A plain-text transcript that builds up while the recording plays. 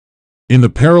In the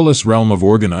perilous realm of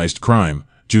organized crime,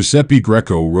 Giuseppe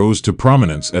Greco rose to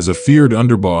prominence as a feared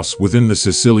underboss within the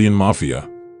Sicilian mafia.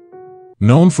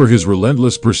 Known for his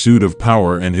relentless pursuit of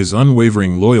power and his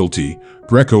unwavering loyalty,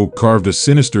 Greco carved a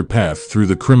sinister path through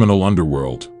the criminal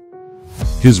underworld.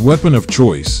 His weapon of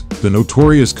choice, the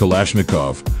notorious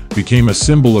Kalashnikov, became a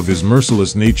symbol of his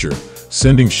merciless nature,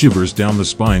 sending shivers down the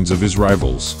spines of his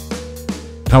rivals.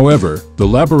 However, the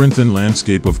labyrinthine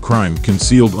landscape of crime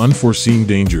concealed unforeseen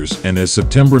dangers, and as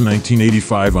September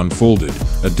 1985 unfolded,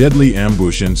 a deadly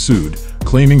ambush ensued,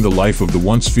 claiming the life of the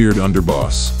once feared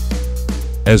underboss.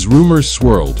 As rumors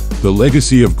swirled, the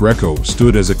legacy of Greco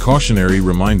stood as a cautionary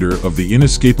reminder of the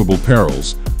inescapable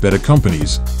perils that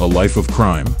accompanies a life of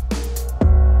crime.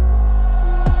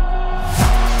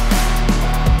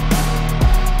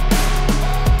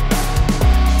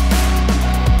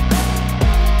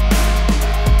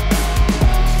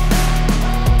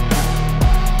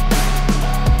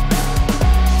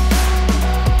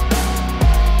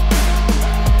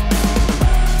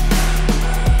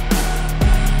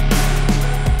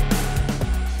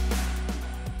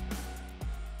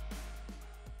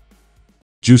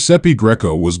 Giuseppe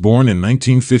Greco was born in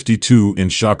 1952 in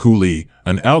Sciaculi,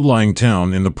 an outlying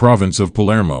town in the province of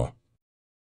Palermo.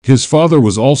 His father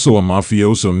was also a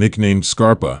mafioso nicknamed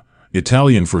Scarpa,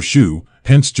 Italian for shoe,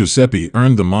 hence Giuseppe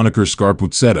earned the moniker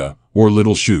Scarpuzzetta, or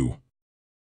Little Shoe.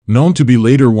 Known to be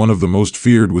later one of the most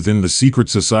feared within the secret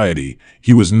society,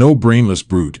 he was no brainless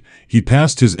brute. He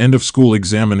passed his end-of-school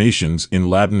examinations in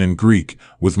Latin and Greek,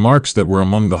 with marks that were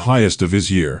among the highest of his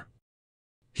year.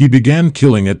 He began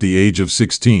killing at the age of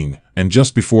 16, and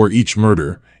just before each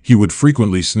murder, he would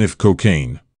frequently sniff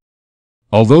cocaine.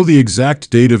 Although the exact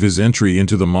date of his entry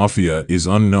into the mafia is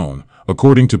unknown,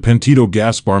 according to Pentito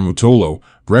Gaspar Mutolo,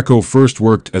 Greco first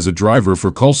worked as a driver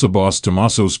for Culsa boss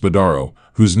Tommaso Spadaro,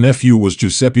 whose nephew was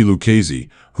Giuseppe Lucchesi,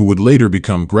 who would later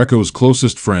become Greco's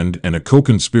closest friend and a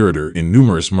co-conspirator in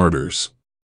numerous murders.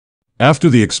 After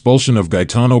the expulsion of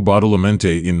Gaetano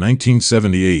Badalamenti in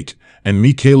 1978, and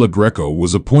Michele Greco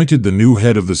was appointed the new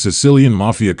head of the Sicilian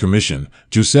Mafia Commission,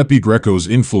 Giuseppe Greco's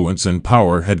influence and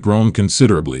power had grown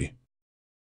considerably.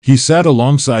 He sat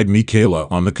alongside Michele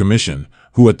on the commission,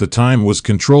 who at the time was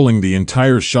controlling the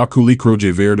entire Sciaculi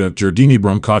Croce Verde Giardini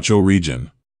Brancaccio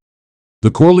region. The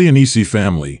Corleonesi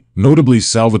family, notably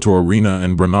Salvatore Riina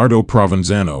and Bernardo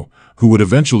Provenzano, who would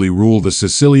eventually rule the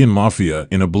Sicilian Mafia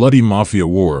in a bloody mafia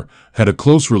war, had a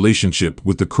close relationship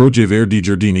with the Croce Verde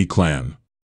Giardini clan.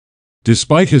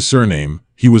 Despite his surname,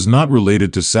 he was not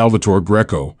related to Salvatore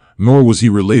Greco, nor was he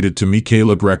related to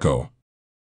Michele Greco.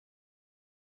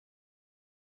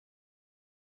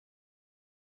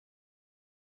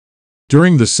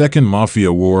 During the Second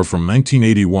Mafia War from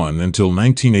 1981 until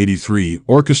 1983,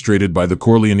 orchestrated by the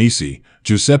Corleonesi,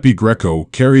 Giuseppe Greco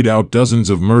carried out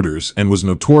dozens of murders and was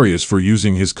notorious for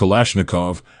using his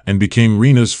Kalashnikov and became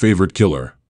Riina's favorite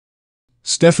killer.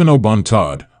 Stefano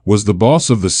Bontad was the boss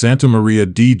of the Santa Maria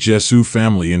di Gesù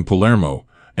family in Palermo,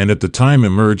 and at the time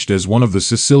emerged as one of the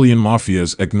Sicilian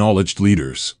Mafia's acknowledged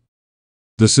leaders.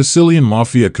 The Sicilian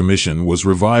Mafia Commission was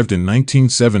revived in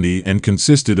 1970 and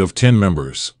consisted of 10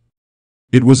 members.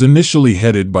 It was initially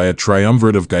headed by a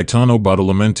triumvirate of Gaetano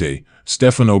Badalamenti,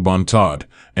 Stefano Bontad,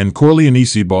 and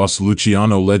Corleonesi boss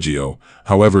Luciano Leggio.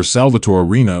 However, Salvatore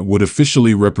Riina would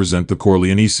officially represent the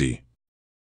Corleonesi.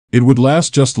 It would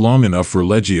last just long enough for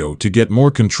Leggio to get more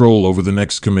control over the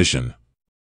next commission.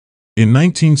 In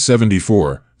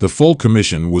 1974, the full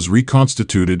commission was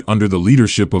reconstituted under the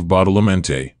leadership of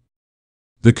Badalamenti.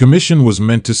 The commission was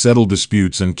meant to settle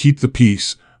disputes and keep the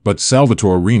peace, but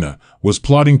Salvatore Riina was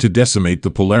plotting to decimate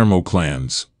the Palermo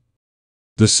clans.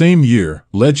 The same year,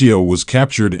 Leggio was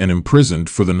captured and imprisoned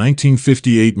for the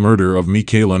 1958 murder of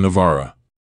Michele Navarra.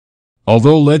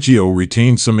 Although Leggio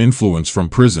retained some influence from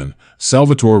prison,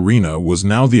 Salvatore Riina was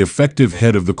now the effective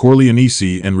head of the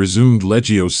Corleonesi and resumed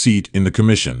Leggio's seat in the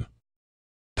commission.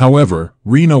 However,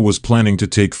 Riina was planning to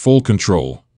take full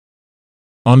control.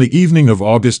 On the evening of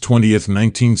August 20,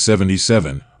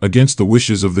 1977, against the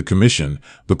wishes of the commission,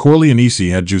 the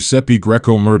Corleonesi had Giuseppe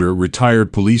Greco murder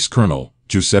retired police colonel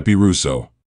Giuseppe Russo.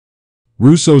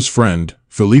 Russo's friend,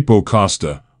 Filippo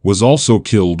Costa, was also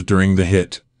killed during the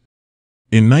hit.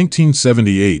 In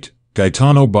 1978,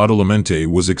 Gaetano Badalamenti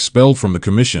was expelled from the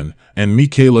commission, and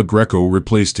Michele Greco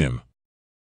replaced him.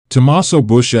 Tommaso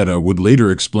Buscetta would later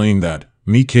explain that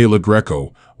Michele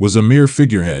Greco was a mere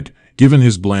figurehead. Given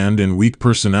his bland and weak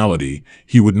personality,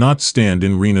 he would not stand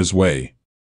in Riina's way.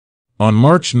 On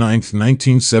March 9,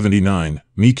 1979,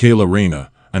 Michele Reina,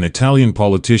 an Italian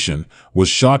politician, was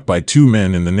shot by 2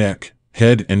 men in the neck,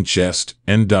 head and chest,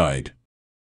 and died.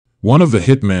 One of the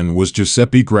hitmen was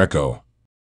Giuseppe Greco.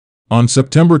 On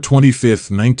September 25,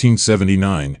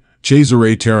 1979,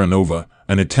 Cesare Terranova,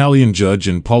 an Italian judge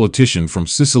and politician from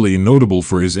Sicily notable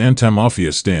for his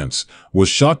anti-mafia stance, was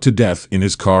shot to death in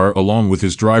his car along with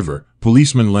his driver,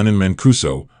 policeman Lenin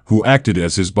Mancuso, who acted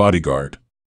as his bodyguard.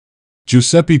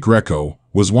 Giuseppe Greco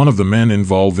was one of the men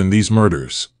involved in these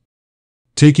murders.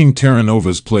 Taking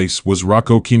Terranova's place was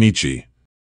Rocco Chinichi.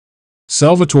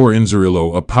 Salvatore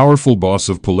Inzerillo, a powerful boss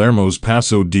of Palermo's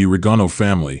Passo di Regano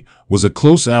family, was a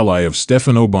close ally of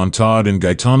Stefano Bontad and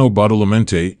Gaetano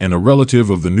Badalamenti and a relative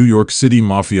of the New York City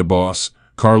Mafia boss,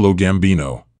 Carlo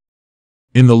Gambino.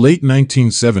 In the late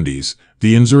 1970s,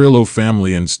 the Inzerillo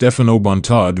family and Stefano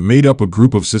Bontad made up a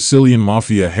group of Sicilian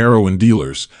Mafia heroin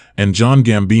dealers, and John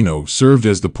Gambino served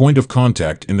as the point of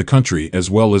contact in the country as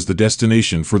well as the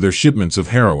destination for their shipments of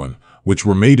heroin, which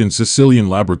were made in Sicilian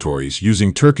laboratories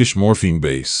using Turkish morphine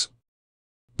base.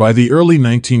 By the early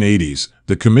 1980s,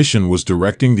 the Commission was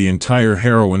directing the entire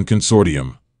heroin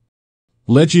consortium.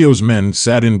 Leggio's men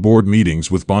sat in board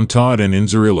meetings with Bontad and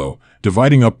Inzerillo,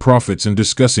 dividing up profits and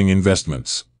discussing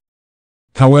investments.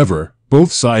 However,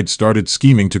 both sides started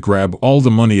scheming to grab all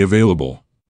the money available.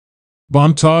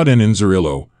 Bontad and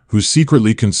Inzerillo, who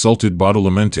secretly consulted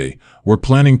Badalamenti, were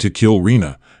planning to kill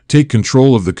Rina, take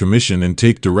control of the commission and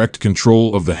take direct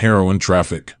control of the heroin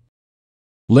traffic.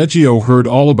 Leggio heard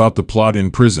all about the plot in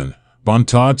prison.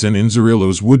 Bontad's and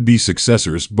Inzerillo's would-be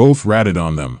successors both ratted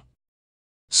on them.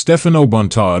 Stefano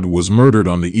Bontad was murdered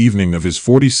on the evening of his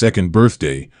 42nd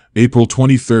birthday, April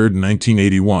 23,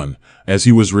 1981, as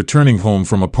he was returning home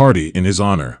from a party in his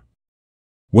honor.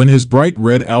 When his bright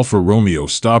red Alfa Romeo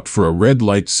stopped for a red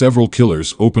light, several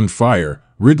killers opened fire,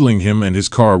 riddling him and his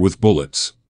car with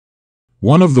bullets.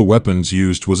 One of the weapons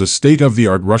used was a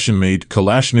state-of-the-art Russian-made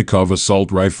Kalashnikov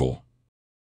assault rifle.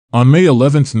 On May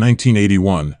 11,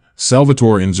 1981,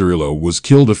 Salvatore Inzerillo was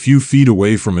killed a few feet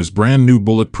away from his brand-new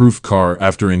bulletproof car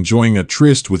after enjoying a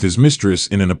tryst with his mistress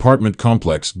in an apartment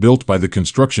complex built by the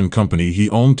construction company he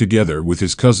owned together with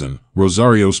his cousin,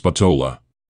 Rosario Spatola.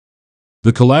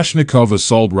 The Kalashnikov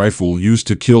assault rifle used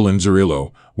to kill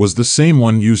Inzerillo was the same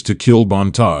one used to kill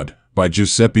Bontad, by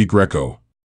Giuseppe Greco.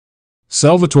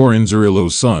 Salvatore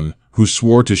Inzerillo's son, who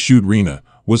swore to shoot Rina,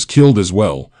 was killed as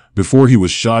well. Before he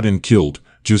was shot and killed,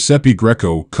 Giuseppe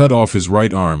Greco cut off his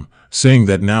right arm, saying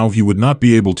that now he would not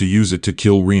be able to use it to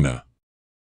kill Rina.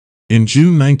 In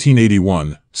June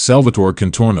 1981, Salvatore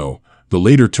Contorno, the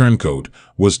later turncoat,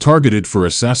 was targeted for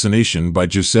assassination by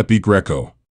Giuseppe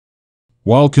Greco.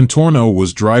 While Contorno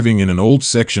was driving in an old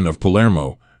section of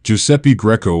Palermo, Giuseppe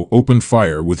Greco opened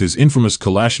fire with his infamous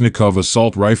Kalashnikov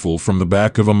assault rifle from the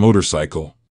back of a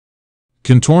motorcycle.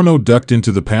 Contorno ducked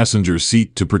into the passenger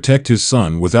seat to protect his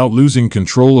son without losing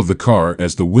control of the car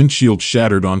as the windshield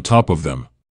shattered on top of them.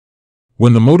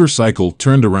 When the motorcycle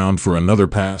turned around for another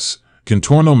pass,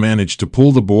 Contorno managed to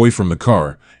pull the boy from the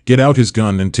car, get out his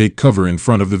gun and take cover in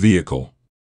front of the vehicle.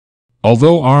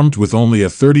 Although armed with only a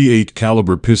 .38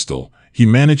 caliber pistol, he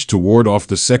managed to ward off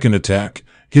the second attack,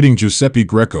 hitting Giuseppe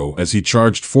Greco as he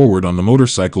charged forward on the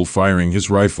motorcycle firing his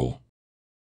rifle.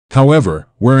 However,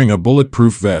 wearing a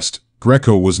bulletproof vest,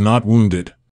 Greco was not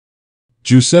wounded.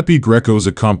 Giuseppe Greco's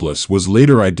accomplice was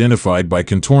later identified by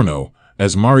Contorno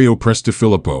as Mario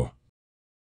Prestafilippo.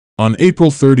 On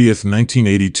April 30,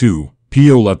 1982,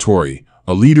 Pio La Torre,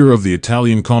 a leader of the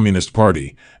Italian Communist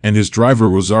Party, and his driver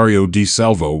Rosario Di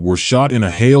Salvo were shot in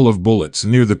a hail of bullets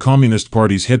near the Communist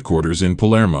Party's headquarters in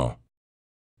Palermo.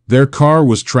 Their car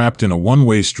was trapped in a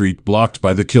one-way street blocked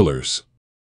by the killers.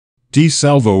 Di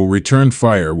Salvo returned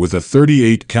fire with a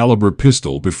 .38 caliber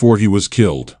pistol before he was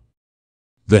killed.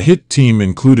 The hit team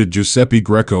included Giuseppe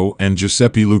Greco and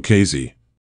Giuseppe Lucchesi.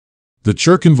 The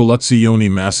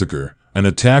Circonvallazione massacre, an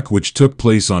attack which took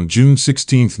place on June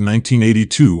 16,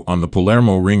 1982 on the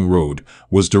Palermo Ring Road,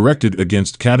 was directed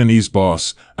against Catanese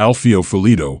boss, Alfio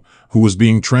Filito, who was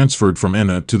being transferred from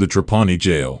Enna to the Trapani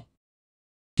jail.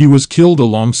 He was killed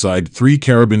alongside 3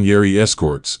 Carabinieri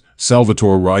escorts,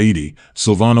 Salvatore Raiti,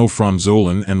 Silvano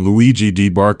Franzolan and Luigi Di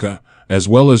Barca, as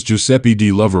well as Giuseppe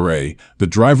Di Lovere, the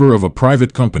driver of a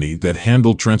private company that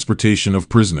handled transportation of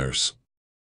prisoners.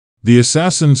 The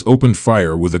assassins opened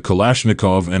fire with a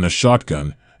Kalashnikov and a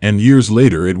shotgun, and years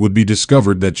later it would be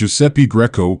discovered that Giuseppe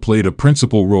Greco played a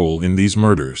principal role in these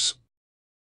murders.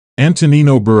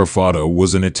 Antonino Burafato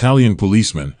was an Italian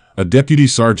policeman, a deputy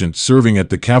sergeant serving at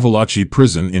the Cavallacci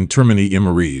prison in Termini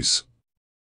Imerese.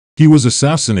 He was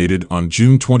assassinated on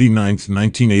June 29,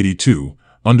 1982,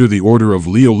 under the order of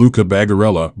Leo Luca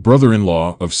Bagarella,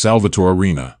 brother-in-law of Salvatore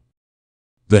Rina.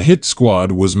 The hit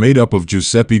squad was made up of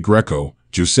Giuseppe Greco,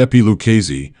 Giuseppe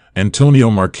Lucchesi, Antonio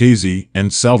Marchesi,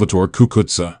 and Salvatore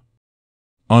Cucuzza.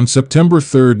 On September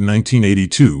 3,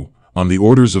 1982, on the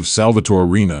orders of Salvatore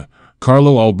Riina,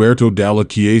 Carlo Alberto Dalla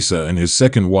Chiesa and his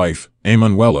second wife,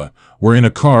 Emanuela, were in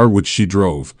a car which she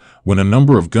drove, when a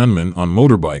number of gunmen on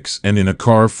motorbikes and in a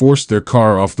car forced their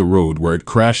car off the road where it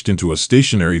crashed into a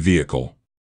stationary vehicle.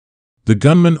 The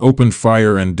gunmen opened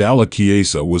fire and Dalla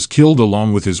Chiesa was killed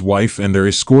along with his wife and their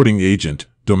escorting agent,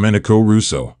 Domenico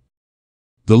Russo.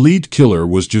 The lead killer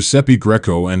was Giuseppe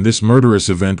Greco, and this murderous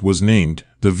event was named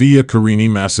the Via Carini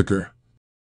Massacre.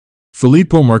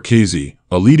 Filippo Marchesi,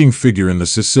 a leading figure in the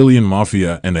Sicilian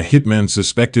mafia and a hitman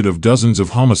suspected of dozens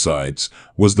of homicides,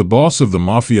 was the boss of the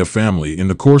mafia family in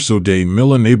the Corso dei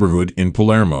Mille neighborhood in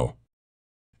Palermo.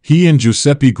 He and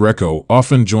Giuseppe Greco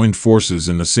often joined forces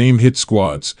in the same hit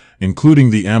squads, including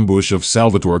the ambush of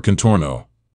Salvatore Contorno.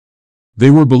 They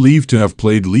were believed to have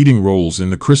played leading roles in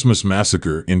the Christmas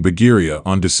massacre in Bagheria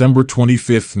on December 25,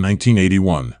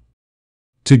 1981.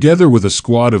 Together with a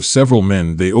squad of several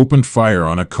men, they opened fire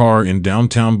on a car in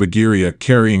downtown Bagheria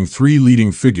carrying 3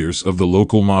 leading figures of the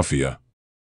local mafia.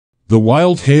 The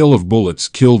wild hail of bullets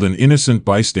killed an innocent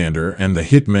bystander, and the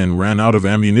hitmen ran out of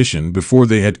ammunition before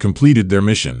they had completed their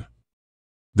mission.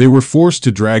 They were forced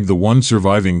to drag the one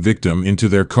surviving victim into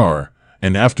their car,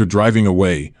 and after driving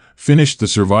away, finished the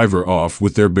survivor off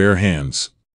with their bare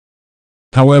hands.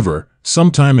 However,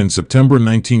 sometime in September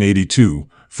 1982,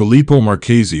 Filippo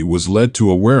Marchesi was led to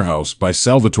a warehouse by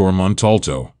Salvatore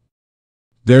Montalto.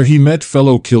 There he met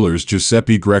fellow killers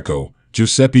Giuseppe Greco,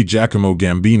 Giuseppe Giacomo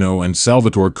Gambino and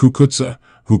Salvatore Cucuzza,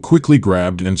 who quickly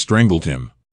grabbed and strangled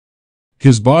him.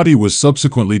 His body was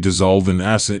subsequently dissolved in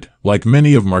acid, like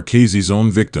many of Marchesi's own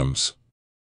victims.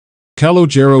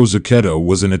 Calogero Zucchetto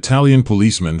was an Italian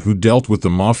policeman who dealt with the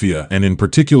mafia and in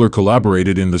particular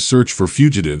collaborated in the search for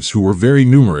fugitives who were very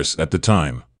numerous at the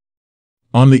time.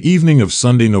 On the evening of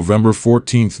Sunday, November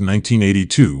 14,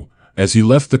 1982, as he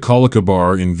left the Colica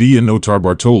bar in Via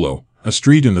Notarbartolo, a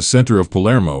street in the center of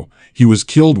Palermo, he was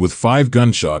killed with 5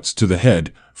 gunshots to the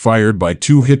head, fired by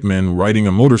 2 hitmen riding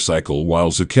a motorcycle while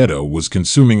Zucchetto was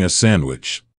consuming a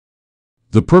sandwich.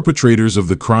 The perpetrators of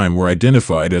the crime were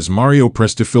identified as Mario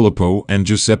Prestafilippo and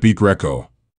Giuseppe Greco.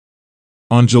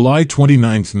 On July 29,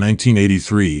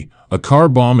 1983, a car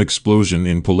bomb explosion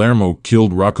in Palermo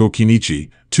killed Rocco Chinichi,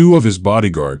 2 of his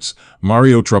bodyguards,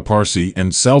 Mario Traparsi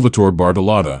and Salvatore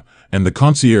Bartolotta, and the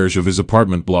concierge of his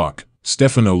apartment block,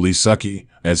 Stefano Lisucchi,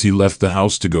 as he left the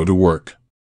house to go to work.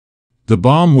 The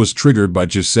bomb was triggered by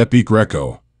Giuseppe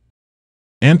Greco.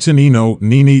 Antonino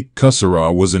Nini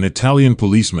Cussera was an Italian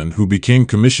policeman who became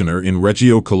commissioner in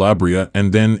Reggio Calabria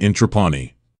and then in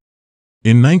Trapani.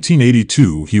 In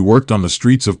 1982, he worked on the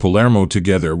streets of Palermo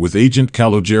together with agent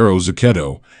Calogero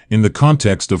Zucchetto in the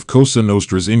context of Cosa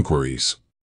Nostra's inquiries.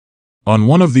 On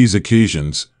one of these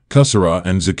occasions, Cussera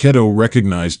and Zucchetto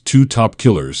recognized 2 top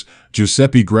killers,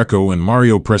 Giuseppe Greco and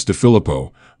Mario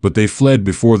Prestafilippo, but they fled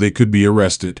before they could be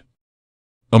arrested.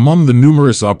 Among the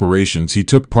numerous operations he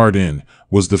took part in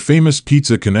was the famous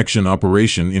Pizza Connection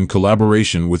operation in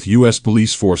collaboration with U.S.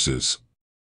 police forces.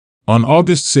 On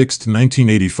August 6,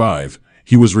 1985,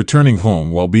 he was returning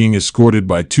home while being escorted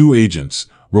by 2 agents,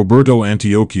 Roberto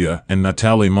Antiochia and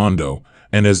Natale Mondo,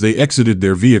 and as they exited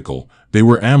their vehicle, they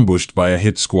were ambushed by a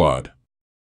hit squad.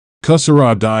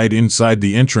 Cussera died inside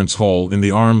the entrance hall in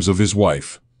the arms of his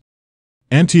wife.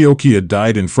 Antiochia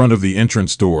died in front of the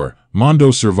entrance door.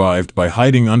 Mondo survived by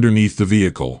hiding underneath the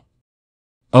vehicle.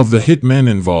 Of the hitmen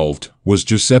involved was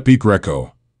Giuseppe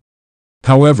Greco.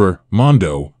 However,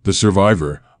 Mondo, the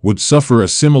survivor, would suffer a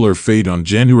similar fate on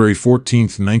January 14,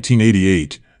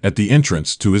 1988, at the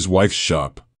entrance to his wife's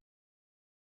shop.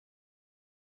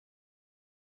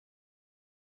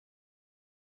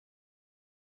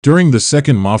 During the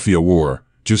Second Mafia War,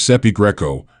 Giuseppe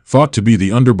Greco, thought to be the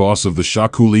underboss of the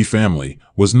Sciacculli family,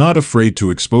 was not afraid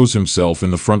to expose himself in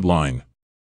the front line.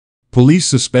 Police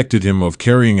suspected him of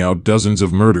carrying out dozens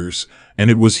of murders,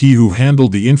 and it was he who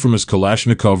handled the infamous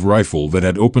Kalashnikov rifle that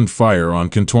had opened fire on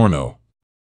Contorno.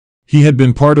 He had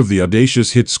been part of the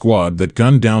audacious hit squad that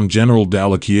gunned down General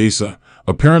Dalla Chiesa,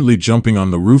 apparently jumping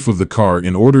on the roof of the car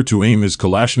in order to aim his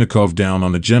Kalashnikov down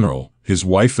on the general, his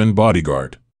wife and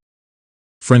bodyguard.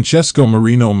 Francesco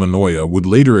Marino Manoia would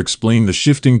later explain the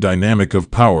shifting dynamic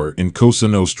of power in Cosa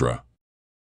Nostra.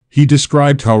 He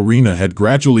described how Riina had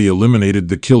gradually eliminated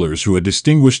the killers who had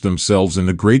distinguished themselves in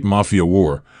the Great Mafia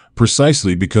War,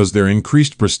 precisely because their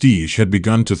increased prestige had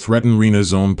begun to threaten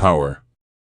Riina's own power.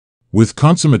 With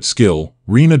consummate skill,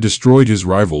 Riina destroyed his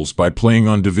rivals by playing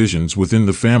on divisions within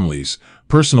the families,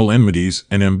 personal enmities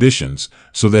and ambitions,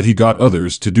 so that he got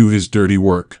others to do his dirty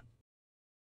work.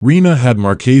 Riina had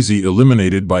Marchesi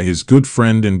eliminated by his good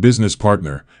friend and business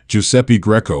partner, Giuseppe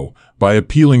Greco, by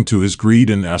appealing to his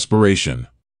greed and aspiration.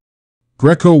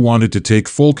 Greco wanted to take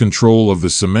full control of the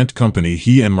cement company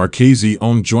he and Marchesi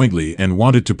owned jointly and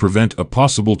wanted to prevent a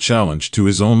possible challenge to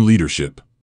his own leadership.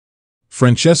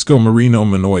 Francesco Marino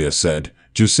Minoia said,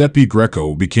 Giuseppe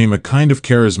Greco became a kind of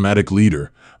charismatic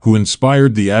leader who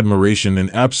inspired the admiration and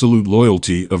absolute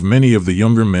loyalty of many of the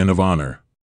younger men of honor.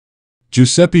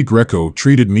 Giuseppe Greco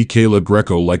treated Michele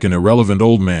Greco like an irrelevant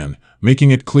old man, making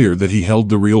it clear that he held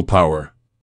the real power.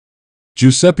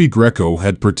 Giuseppe Greco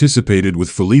had participated with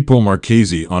Filippo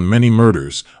Marchesi on many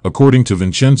murders, according to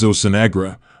Vincenzo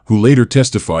Sinagra, who later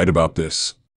testified about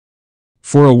this.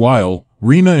 For a while,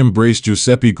 Rina embraced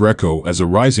Giuseppe Greco as a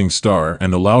rising star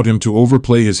and allowed him to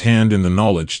overplay his hand in the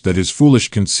knowledge that his foolish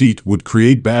conceit would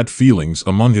create bad feelings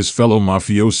among his fellow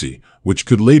mafiosi, which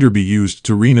could later be used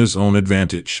to Rina's own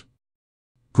advantage.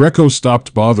 Greco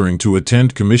stopped bothering to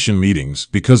attend commission meetings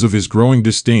because of his growing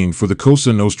disdain for the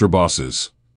Cosa Nostra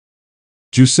bosses.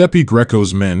 Giuseppe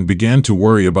Greco's men began to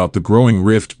worry about the growing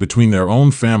rift between their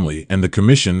own family and the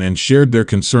commission and shared their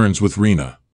concerns with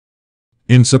Rina.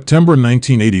 In September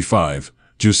 1985,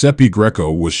 Giuseppe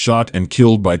Greco was shot and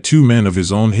killed by two men of his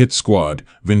own hit squad,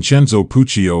 Vincenzo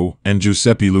Puccio and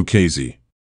Giuseppe Lucchesi.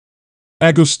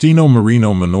 Agostino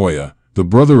Marino Minoia, the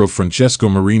brother of Francesco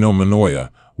Marino Minoia,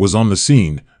 was on the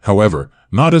scene, however,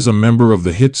 not as a member of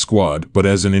the hit squad but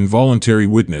as an involuntary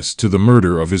witness to the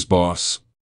murder of his boss.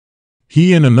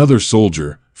 He and another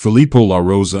soldier, Filippo La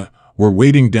Rosa, were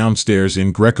waiting downstairs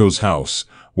in Greco's house,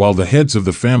 while the heads of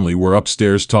the family were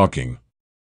upstairs talking.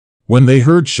 When they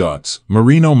heard shots,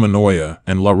 Marino Minoia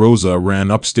and La Rosa ran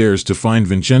upstairs to find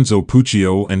Vincenzo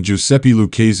Puccio and Giuseppe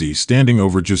Lucchesi standing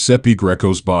over Giuseppe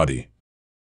Greco's body.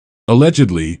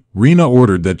 Allegedly, Rina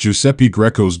ordered that Giuseppe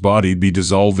Greco's body be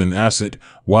dissolved in acid,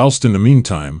 whilst in the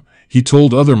meantime, he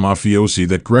told other mafiosi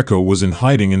that Greco was in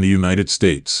hiding in the United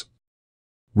States.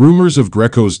 Rumors of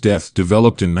Greco's death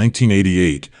developed in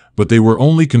 1988, but they were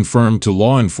only confirmed to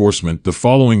law enforcement the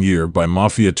following year by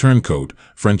mafia turncoat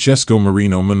Francesco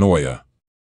Marino Minoia.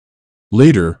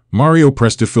 Later, Mario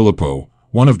Prestafilippo,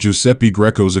 one of Giuseppe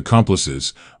Greco's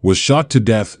accomplices, was shot to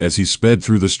death as he sped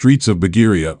through the streets of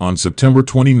Bagheria on September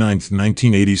 29,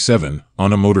 1987,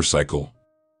 on a motorcycle.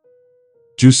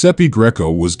 Giuseppe Greco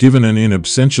was given an in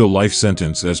absentia life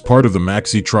sentence as part of the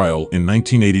Maxi trial in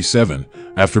 1987,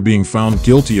 after being found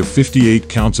guilty of 58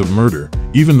 counts of murder,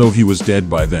 even though he was dead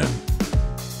by then.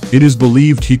 It is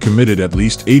believed he committed at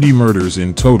least 80 murders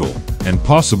in total, and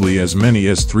possibly as many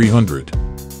as 300.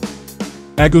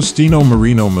 Agostino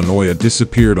Marino Minoia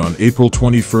disappeared on April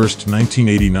 21,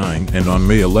 1989, and on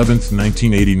May 11,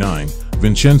 1989,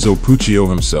 Vincenzo Puccio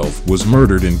himself was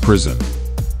murdered in prison.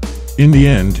 In the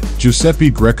end, Giuseppe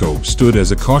Greco stood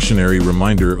as a cautionary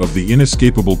reminder of the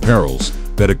inescapable perils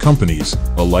that accompanies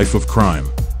a life of crime.